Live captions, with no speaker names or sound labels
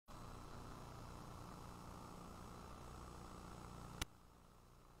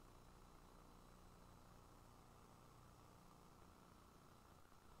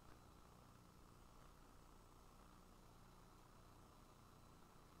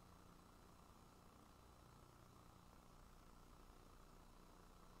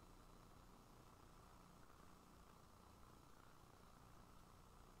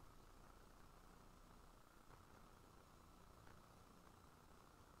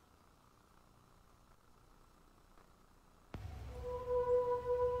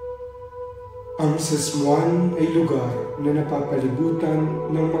Ang Sasmuan ay lugar na napapalibutan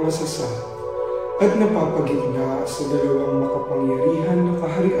ng mga sasa at napapagitna sa dalawang makapangyarihan na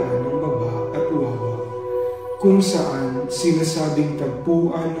kaharian ng Baba at Wawa, kung saan sinasabing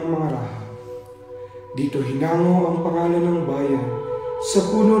tagpuan ng mga raha. Dito hinango ang pangalan ng bayan sa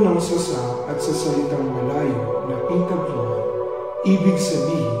puno ng sasa at sa salitang Malayo na pitagpuan, ibig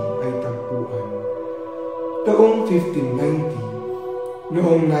sabihin ay tagpuan. Taong 1590,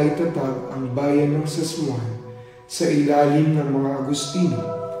 noong naitatag ang bayan ng Sasmuan sa ilalim ng mga Agustino,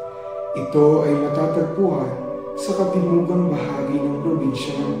 ito ay matatagpuan sa katimugang bahagi ng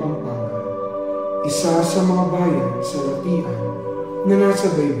probinsya ng Pampanga, isa sa mga bayan sa Latian na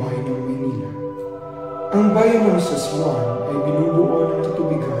nasa baybay ng Maynila. Ang bayan ng Sasmuan ay binubuo ng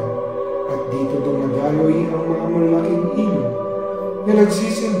katubigan at dito dumadaloy ang mga malalaking ilog na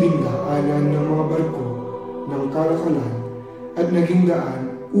nagsisilbing daanan ng mga barko ng kalakalan at naging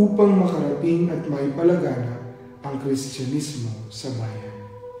daan upang makarating at maipalagana ang Kristyanismo sa bayan.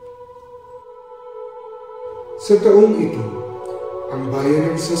 Sa taong ito, ang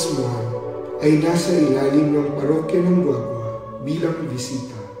bayan ng Sasmuan ay nasa ilalim ng parokya ng Guagua bilang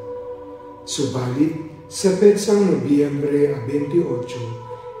bisita. Subalit, sa petsang Nobyembre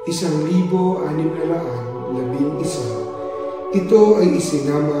 28, 1611, ito ay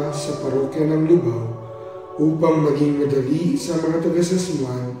isinama sa parokya ng Lubao upang maging madali sa mga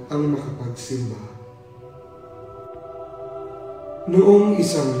taga-Sasmuan ang makapagsimba. Noong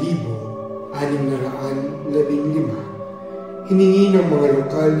 1615, hiningi ng mga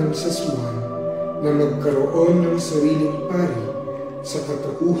lokal ng Sasmuan na magkaroon ng sariling pari sa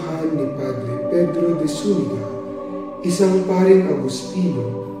katauhan ni Padre Pedro de Zuniga, isang paring Agustino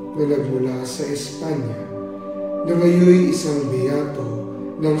na nagmula sa Espanya, na ngayon isang beato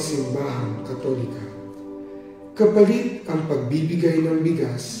ng simbahang Katolika. Kapalit ang pagbibigay ng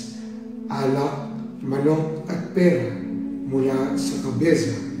bigas, alak, manok at pera mula sa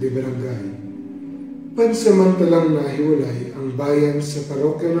kabeza de barangay. Pansamantalang nahiwalay ang bayan sa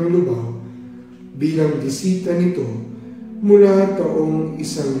parokya ng Lubao bilang bisita nito mula taong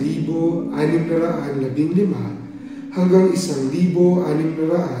 1615 hanggang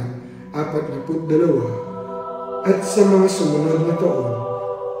 1642 at sa mga sumunod na taon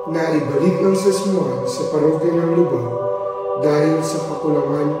na ibalik ang Sasmuan sa parokya ng Lubao dahil sa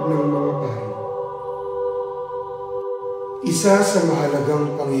kakulangan ng mga pari. Isa sa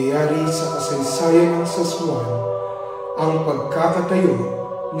mahalagang pangyayari sa kasaysayan ng Sasmuan ang pagkakatayo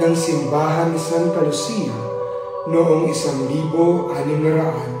ng simbahan ni Santa Lucia noong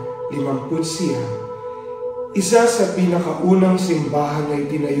 1650. Isa sa pinakaunang simbahan na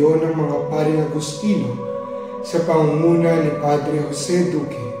itinayo ng mga paring Agustino sa pangunguna ni Padre Jose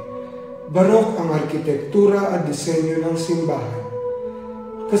Duque. Barok ang arkitektura at disenyo ng simbahan.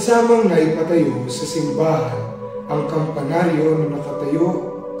 Kasamang naipatayo sa simbahan ang kampanaryo na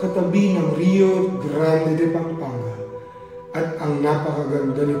nakatayo katabi ng Rio Grande de Pampanga at ang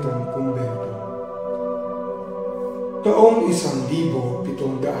napakaganda nitong kumbento. Taong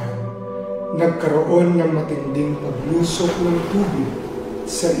 1700, nagkaroon ng matinding paglusok ng tubig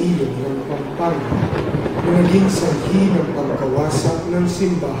sa ilog ng Pampanga na naging sanhi ng pagkawasak ng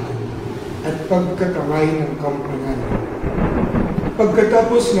simbahan at pagkatangay ng kampanaryo.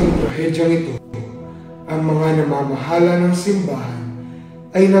 Pagkatapos ng trahedyang ito, ang mga namamahala ng simbahan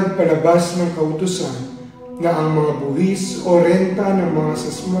ay nagpalabas ng kautusan na ang mga buwis o renta ng mga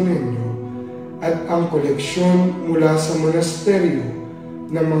Sasmuanenyo at ang koleksyon mula sa monasteryo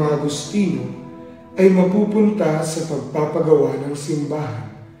ng mga Agustino ay mapupunta sa pagpapagawa ng simbahan.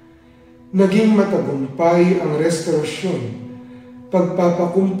 Naging matagumpay ang restorasyon,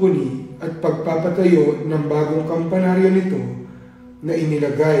 pagpapakumpuni at pagpapatayo ng bagong kampanaryo nito na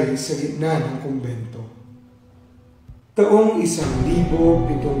inilagay sa gitna ng kumbento. Taong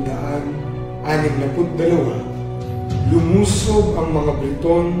 1762, lumusob ang mga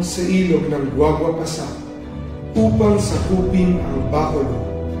Briton sa ilog ng Guagua upang sakupin ang Bacolod.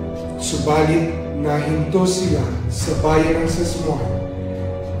 Subalit nahinto sila sa bayan ng Sasmuan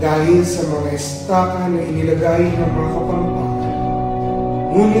dahil sa mga estaka na inilagay ng mga Kapampangan.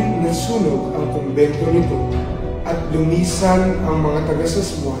 Ngunit nasunog ang kumbento nito at lumisan ang mga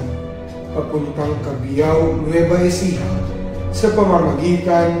taga-Sasmuan papuntang Cabiao, Nueva Ecija sa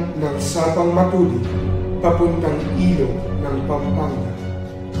pamamagitan ng Sapang Matuli papuntang ilog ng Pampanga.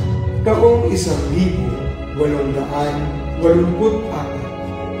 Taong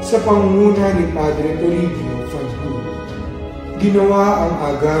 1884, sa pangunguna ni Padre Toribio Fantul, ginawa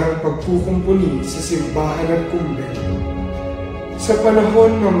ang agarang pagkukumpuni sa simbahan at kumbento. Sa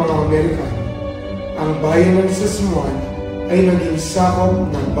panahon ng mga Amerikano, ang bayan ng Sasmuan ay naging sakop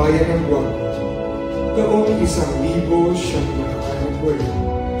ng bayan ng Guagua Taong 1908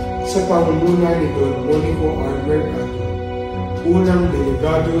 sa pamumuno ni Don Monico R. Mercado, unang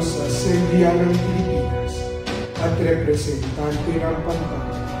delegado sa Assemblea ng Pilipinas at representante ng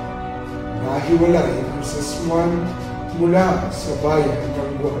pampanga, nahiwalay ang Sasmuan mula sa bayan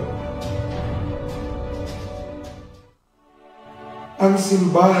ng Guam. Ang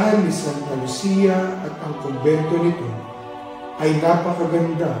simbahan ni Santa Lucia at ang kumbento nito ay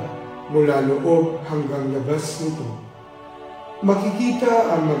napakaganda mula loob hanggang labas nito.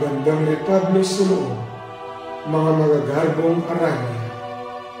 Makikita ang magandang retablo sa loob, mga magagarbong aranya,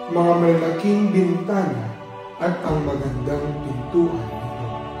 mga malalaking bintana at ang magandang pintuan nito.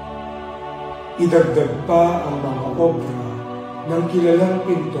 Idagdag pa ang mga obra ng kilalang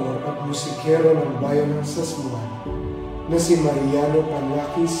pintor at musikero ng bayan ng Sasmuan na si Mariano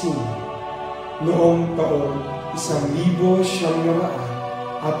Panlaki Sr. noong taong 1946.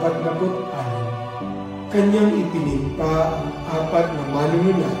 Kanyang ipinimpa ang 4 na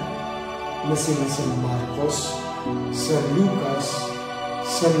manunulat na sina San Marcos, San Lucas,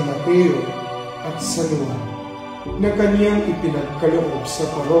 San Mateo at San Juan na kanyang ipinagkaloob sa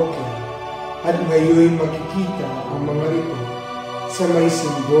parokya at ngayon makikita ang mga ito sa may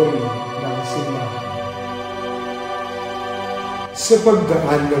simbolo ng simbahan. Sa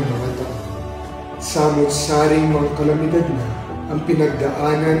pagdaan ng mga taon, samot-saring mga kalamidad na ang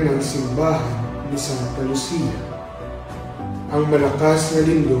pinagdaanan ng simbahan ni Santa Lucia. Ang malakas na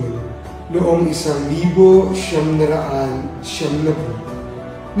lindol noong 1990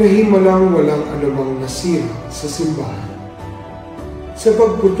 na himalang walang anumang nasira sa simbahan. Sa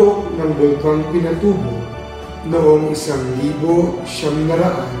pagputok ng bulkang Pinatubo noong 1991,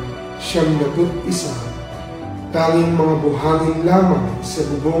 tanging mga buhangin lamang sa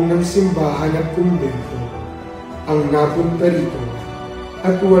bubong ng simbahan at kumbento ang napunta rito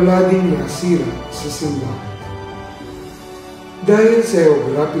at wala ding nasira sa simbahan. Dahil sa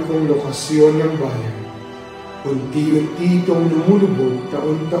geograpikong lokasyon ng bayan, unti-unti itong lumulubog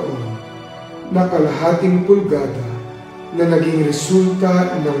taon-taon na kalahating pulgada na naging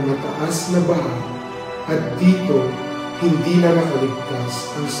resulta ng mataas na baha at dito hindi na nakaligtas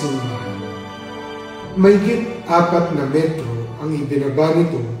ang simbahan. Mahigit 4 na metro ang ibinaba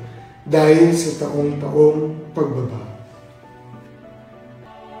nito dahil sa taong-taong pagbaba.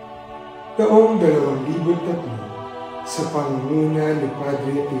 Taong 2003, sa pangunguna ni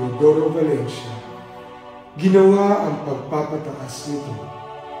Padre Teodoro Valencia, ginawa ang pagpapataas nito.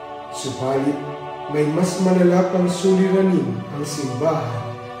 Subalit, may mas malala pang suliranin ang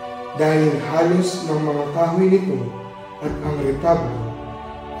simbahan dahil halos ng mga kahoy nito at ang retablo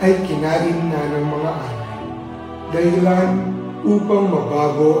ay kinain na ng mga alay, dahilan upang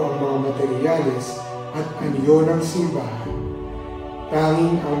mabago ang mga materyales at anyo ng simbahan.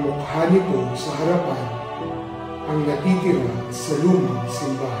 Tanging ang mukha nito sa harapan ang natitira sa lumang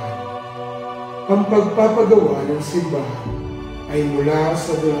simbahan. Ang pagpapagawa ng simbahan ay mula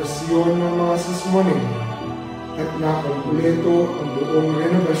sa donasyon ng mga Sasmuanero at nakumpleto ang buong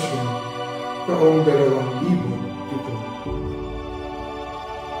renovasyon taong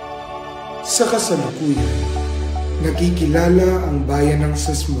 2007. Sa kasalukuyan, nakikilala ang bayan ng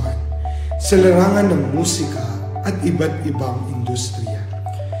Sasmuan sa larangan ng musika at iba't ibang industriya.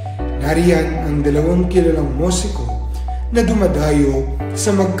 Nariyan ang 2 kilalang musiko na dumadayo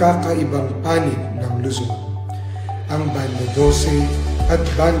sa magkakaibang panig ng Luzon, ang Banda 12 at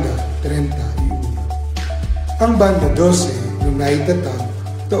Banda 31. Ang Banda 12 na naitatag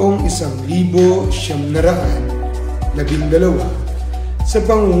taong 1912 sa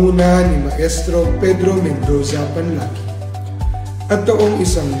pangunguna ni Maestro Pedro Mendoza Panlaki at taong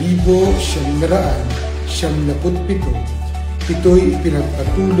 1977 ito'y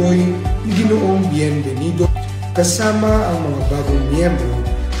pinagpatuloy ni Ginoong Bienvenido kasama ang mga bagong miyembro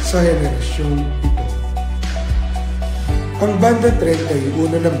sa henerasyong ito. Ang Banda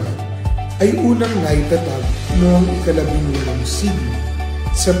 31 naman ay unang naitatag noong ika-18 siglo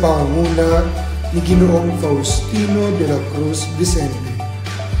sa pangunguna ni Ginoong Faustino de la Cruz Vicente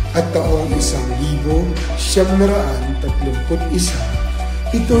at taong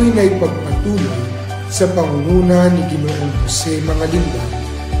 1931 ito'y naipagpatuloy sa pangunguna ni Ginoong Jose Mangalindan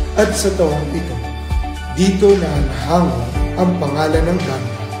at sa taong ito, dito na nahango ang pangalan ng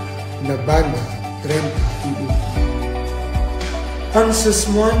banda na Banda 31. Ang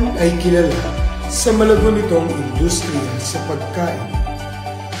Sasmuan ay kilala sa malago nitong industriya sa pagkain,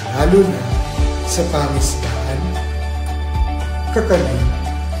 lalo na sa pangisdaan, kakanin,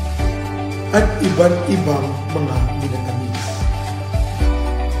 at iba't ibang mga minatamis.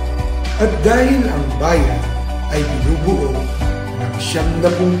 At dahil ang bayan ay binubuo ng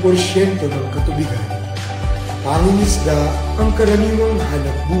 70% ng katubigan, pangingisda ang karaniwang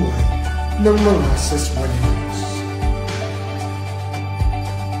hanap buhay ng mga Sasmuaneros.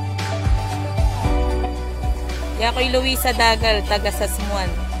 Yakoy Luisa Dagal, taga Sasmuan.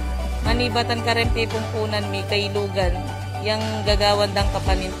 Manibatan ka rin pipumpunan mi kailugan, yang gagawan dang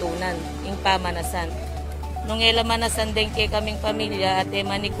kapanintunan, ing pamanasan. Nung elamanasan din kay kaming pamilya at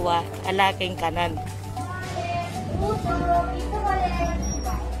emanikwa, alaking kanan.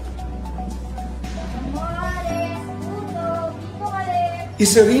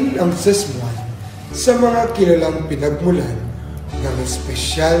 Isa rin ang Sasmuan sa mga kilalang pinagmulan ng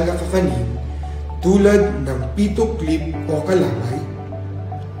espesyal na kakanin tulad ng pito clip o kalamay,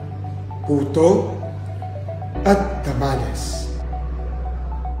 puto, at tamales.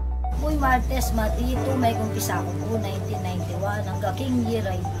 Uy, Martes, matito, may kumpisa ko po, 1991, hanggang king year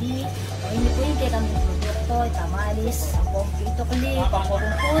ID. O, hindi po yung kay kami produkto, tamalis, ang pong pito clip, ang pong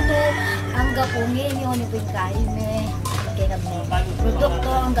puto, hanggang po ngayon yung po yung kaime, kay kami produkto,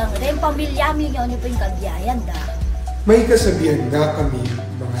 hanggang rin pamilyami yung po yung kabiyayan da. May kasabihan nga kami,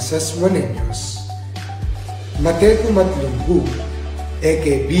 mga Sasmuaneros, mateto matlumbu,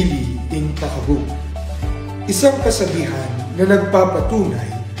 eke bili ing pakabu. Isang kasabihan na nagpapatunay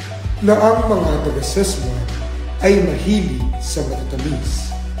na ang mga taga-Sasmuan ay mahilig sa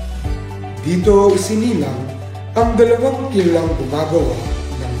matatamis. Dito isinilang ang dalawang kilalang gumagawa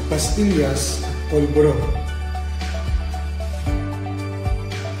ng pastillas at polvoron.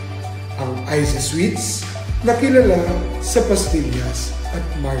 Ang Isa Sweets na kilala sa pastillas at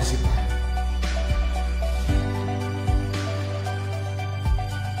marzipan.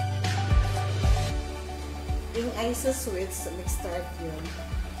 Yung Isa Sweets, nag-start yun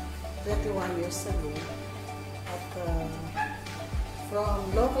 21 years ago. At from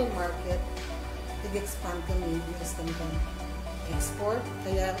local market, nag-expand kami, bilis kami export.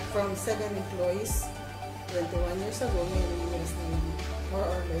 Kaya from 7 employees, 21 years ago, may years na more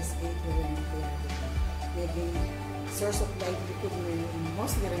or less 8 million employees. Naging source of livelihood na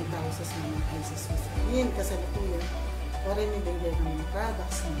mostly rin tao sa mga Isa Sweets. Yun kasalukuyan, para nilagay ng mga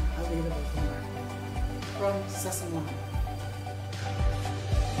products na available sa market from Sasmuan.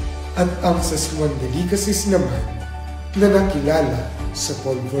 At ang Sasmuan delicacies naman na nakilala sa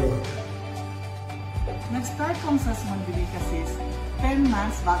polvoron. Nag-start pong Sasmuan delicacies 10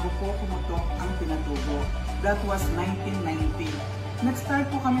 months bago po pumutok ang pinatubo. That was 1990.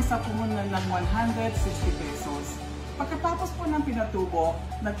 Nag-start po kami sa pumunan ng 160 pesos. Pagkatapos po ng pinatubo,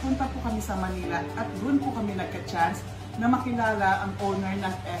 nagpunta po kami sa Manila at doon po kami nagka-chance na makilala ang owner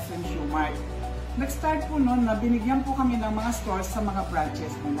ng SM Shumart. Nag-start po noon na binigyan po kami ng mga stores sa mga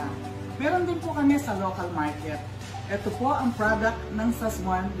branches nila. Meron din po kami sa local market. Ito po ang product ng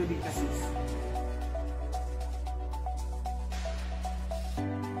Sasmuan delicacies.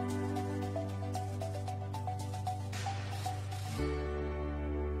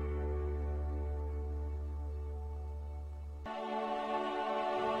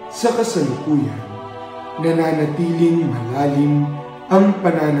 Sa kasalukuyan, nananatiling malalim ang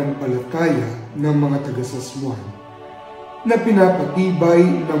pananampalataya ng mga taga-Sasmuan na pinapatibay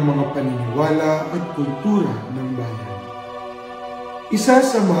ng mga paniniwala at kultura ng bayan. Isa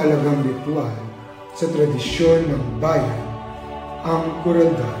sa mahalagang ritual sa tradisyon ng bayan ang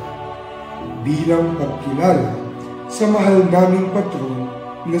Kuraldal bilang pagkilala sa mahal naming patron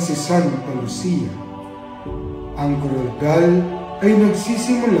na si Santa Lucia. Ang Kuraldal ay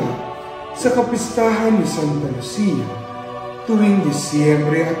nagsisimula sa kapistahan ni Santa Lucia tuwing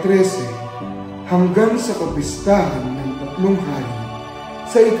Disyembre 13 hanggang sa kapistahan ng 3 hari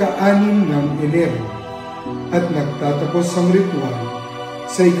sa ika-6 ng Enero at nagtatapos ang ritual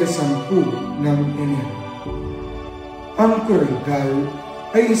sa ika-10 ng Enero. Ang Kuraldal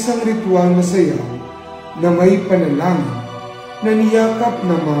ay isang ritual na sayaw na may panalangin na niyakap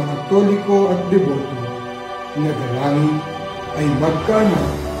ng mga Katoliko at deboto na dalangin ay magkaanak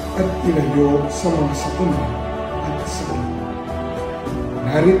at ilayo sa mga sakuna at sakit.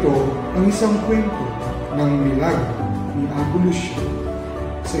 Narito ang isang kwento ng milagro ni Apu Lucia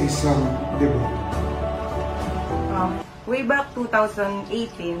sa isang deboto. Way back 2018,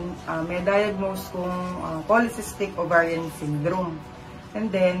 may diagnose kong polycystic ovarian syndrome. And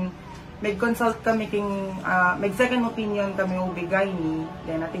then, mag-consult kami mag-second opinion kami OB-GYN.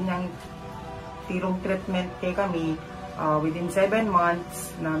 Then, natin yung tirong treatment kay kami within 7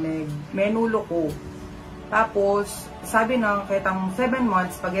 months na menulo ko. Tapos, sabi na, kahitang 7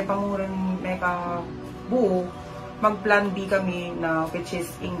 months, pag ipamurin may buo, mag-plan B kami na which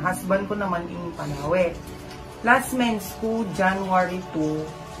is ing husband ko naman ing Palawe. Last mens ko, January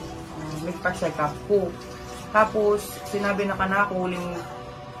 2, nagpa-check up ko. Tapos, sinabi na kanako,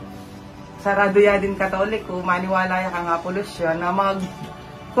 sarado ya din Katoliko, maniwala ya kang Apu Lucia na mag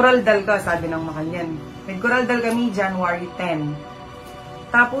Kuraldal ka, sabi ng makanyan. Nag-Kuraldal kami January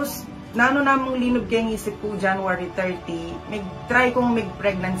 10. Tapos, nano namong linog kayong isip ko January 30, try kong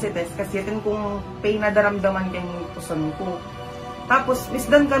pregnancy test kasi yatin kong pain na daramdaman kayong puson ko. Tapos,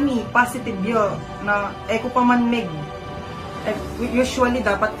 misdan kami, positive yun, na ko pa man usually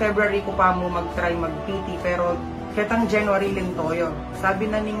dapat February ko pa mo mag-try mag-PT, pero ketang January lang toyo.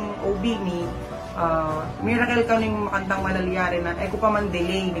 Sabi na ning OB ni, miracle ka ning makantang malalyari na ko pa man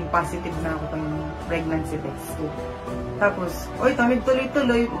delay, nag-positive na ako pang pregnancy test ko. Tapos, tamig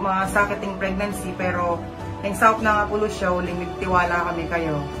tuloy-tuloy, masakiting pregnancy, pero yung south na Apu Lucia, uling nagtiwala kami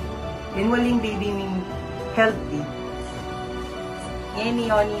kayo. Din waling baby ning healthy. Ngayon ni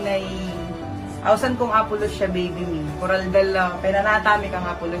na awsan kong Apu Lucia baby mi. Kuraldal, penanatami kang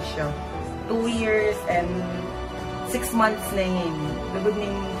Apu Lucia. 2 years and 6 months na yun. Lugod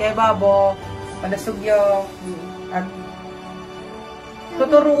ning kay Babo, Madasugyo, at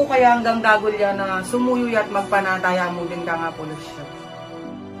tuturo ko kaya hanggang dagol yan na sumuyo at magpanataya mo din kang Apu Lucia.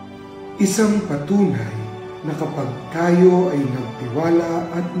 Isang patunay na kapag tayo ay nagtiwala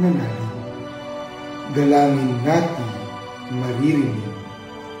at nanalig, dalangin natin maririnig.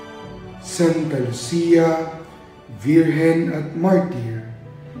 Santa Lucia, Virhen at Martir,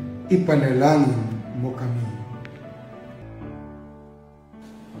 ipanalangin mo kami.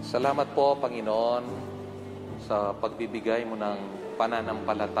 Salamat po, Panginoon, sa pagbibigay mo ng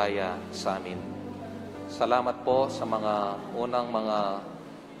pananampalataya sa amin. Salamat po sa mga unang mga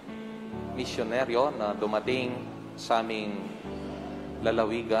misyonaryo na dumating sa aming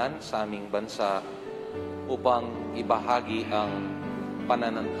lalawigan, sa aming bansa, upang ibahagi ang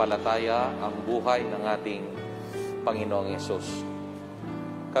pananampalataya, ang buhay ng ating Panginoong Yesus.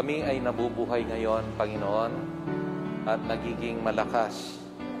 Kami ay nabubuhay ngayon, Panginoon, at nagiging malakas,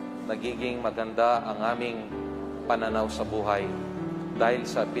 nagiging maganda ang aming pananaw sa buhay dahil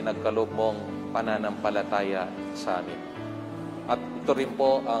sa pinagkaloob mong pananampalataya sa amin. At ito rin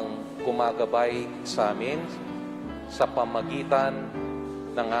po ang gumagabay sa amin sa pamagitan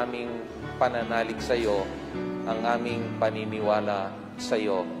ng aming pananalig sa iyo, ang aming paniniwala sa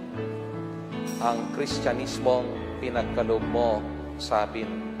iyo, ang Kristyanismong pinagkaloob mo sa amin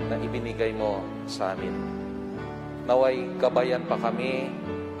na ibinigay mo sa amin. Naway gabayan pa kami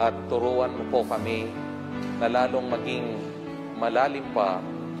at turuan mo po kami na lalong maging malalim pa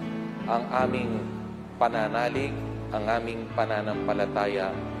ang aming pananalig, ang aming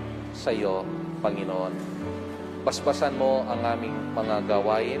pananampalataya sa iyo, Panginoon. Basbasan mo ang aming mga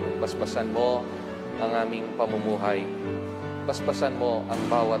gawain, basbasan mo ang aming pamumuhay, basbasan mo ang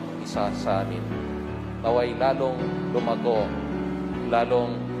bawat isa sa amin. Naway lalong lumago,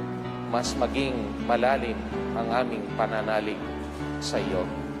 lalong mas maging malalim ang aming pananalig sa iyo.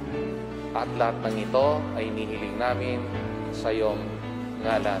 At lahat ng ito ay inihiling namin sa iyong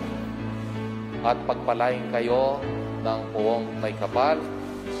ngalan. At pagpalain kayo ng puwong may kapal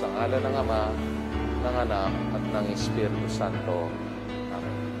sa ngalan ng Ama, ng Anak at ng Espiritu Santo.